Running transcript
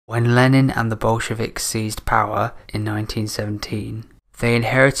When Lenin and the Bolsheviks seized power in 1917, they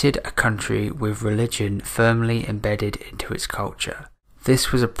inherited a country with religion firmly embedded into its culture.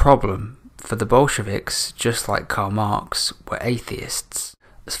 This was a problem, for the Bolsheviks, just like Karl Marx, were atheists.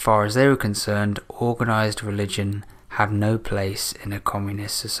 As far as they were concerned, organized religion had no place in a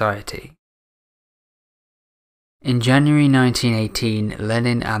communist society. In January 1918,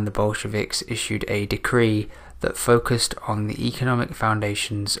 Lenin and the Bolsheviks issued a decree that focused on the economic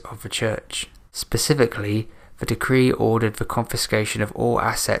foundations of the church. Specifically, the decree ordered the confiscation of all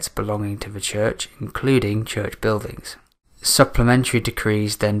assets belonging to the church, including church buildings. Supplementary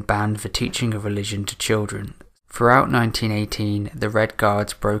decrees then banned the teaching of religion to children. Throughout 1918, the Red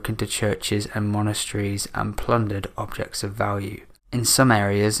Guards broke into churches and monasteries and plundered objects of value. In some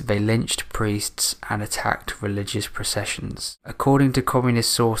areas, they lynched priests and attacked religious processions. According to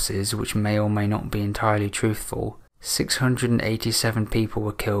communist sources, which may or may not be entirely truthful, 687 people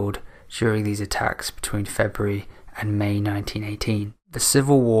were killed during these attacks between February and May 1918. The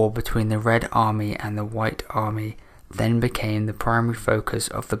civil war between the Red Army and the White Army then became the primary focus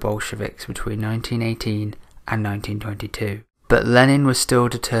of the Bolsheviks between 1918 and 1922. But Lenin was still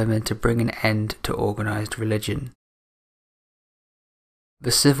determined to bring an end to organized religion. The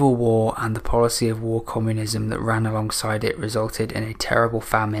civil war and the policy of war communism that ran alongside it resulted in a terrible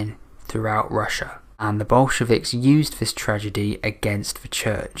famine throughout Russia, and the Bolsheviks used this tragedy against the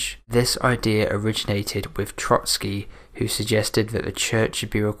church. This idea originated with Trotsky, who suggested that the church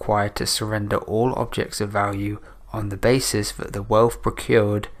should be required to surrender all objects of value on the basis that the wealth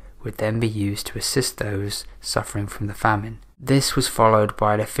procured would then be used to assist those suffering from the famine. This was followed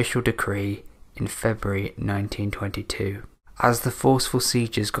by an official decree in February 1922. As the forceful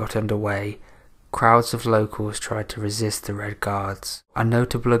sieges got underway, crowds of locals tried to resist the Red Guards. A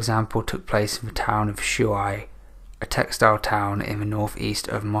notable example took place in the town of Shuai, a textile town in the northeast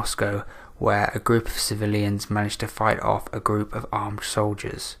of Moscow, where a group of civilians managed to fight off a group of armed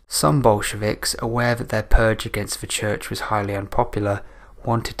soldiers. Some Bolsheviks, aware that their purge against the church was highly unpopular,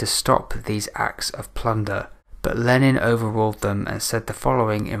 wanted to stop these acts of plunder, but Lenin overruled them and said the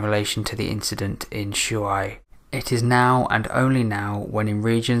following in relation to the incident in Shuai. It is now and only now, when in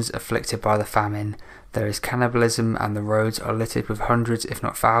regions afflicted by the famine, there is cannibalism and the roads are littered with hundreds if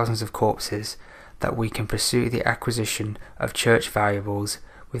not thousands of corpses, that we can pursue the acquisition of church valuables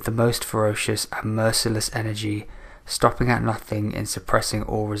with the most ferocious and merciless energy, stopping at nothing in suppressing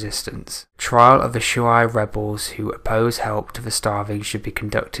all resistance. Trial of the Shuai rebels who oppose help to the starving should be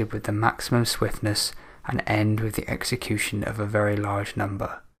conducted with the maximum swiftness and end with the execution of a very large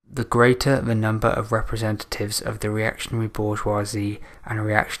number. The greater the number of representatives of the reactionary bourgeoisie and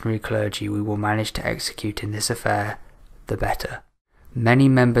reactionary clergy we will manage to execute in this affair, the better. Many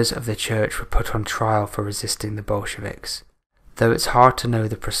members of the church were put on trial for resisting the Bolsheviks. Though it's hard to know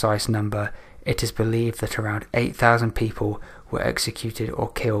the precise number, it is believed that around 8,000 people were executed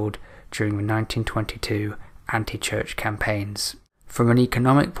or killed during the 1922 anti-church campaigns. From an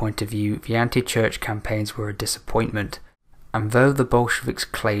economic point of view, the anti-church campaigns were a disappointment, and though the Bolsheviks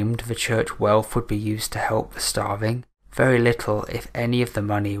claimed the church wealth would be used to help the starving, very little, if any, of the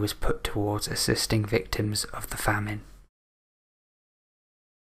money was put towards assisting victims of the famine.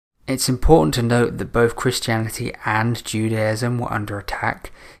 It's important to note that both Christianity and Judaism were under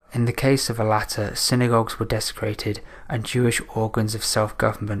attack. In the case of the latter, synagogues were desecrated and Jewish organs of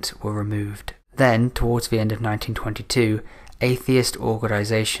self-government were removed. Then, towards the end of 1922, atheist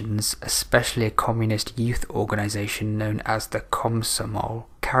organizations, especially a communist youth organization known as the Komsomol,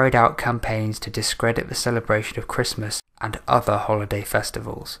 carried out campaigns to discredit the celebration of Christmas and other holiday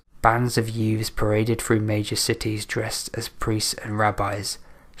festivals. Bands of youths paraded through major cities dressed as priests and rabbis,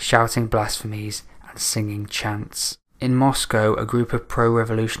 shouting blasphemies and singing chants. In Moscow, a group of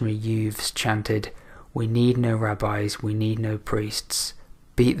pro-revolutionary youths chanted, "We need no rabbis, we need no priests.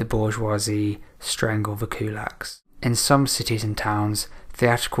 Beat the bourgeoisie, strangle the kulaks." In some cities and towns,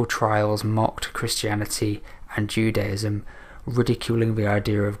 theatrical trials mocked Christianity and Judaism, ridiculing the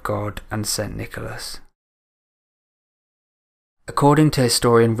idea of God and St. Nicholas. According to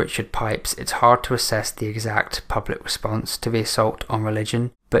historian Richard Pipes, it's hard to assess the exact public response to the assault on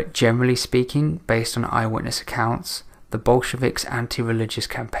religion, but generally speaking, based on eyewitness accounts, the Bolsheviks' anti-religious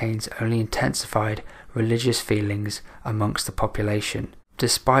campaigns only intensified religious feelings amongst the population.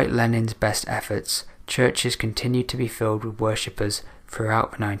 Despite Lenin's best efforts, churches continued to be filled with worshippers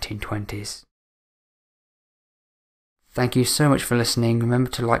throughout the 1920s. Thank you so much for listening. Remember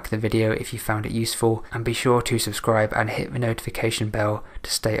to like the video if you found it useful, and be sure to subscribe and hit the notification bell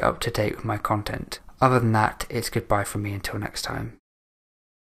to stay up to date with my content. Other than that, it's goodbye from me until next time.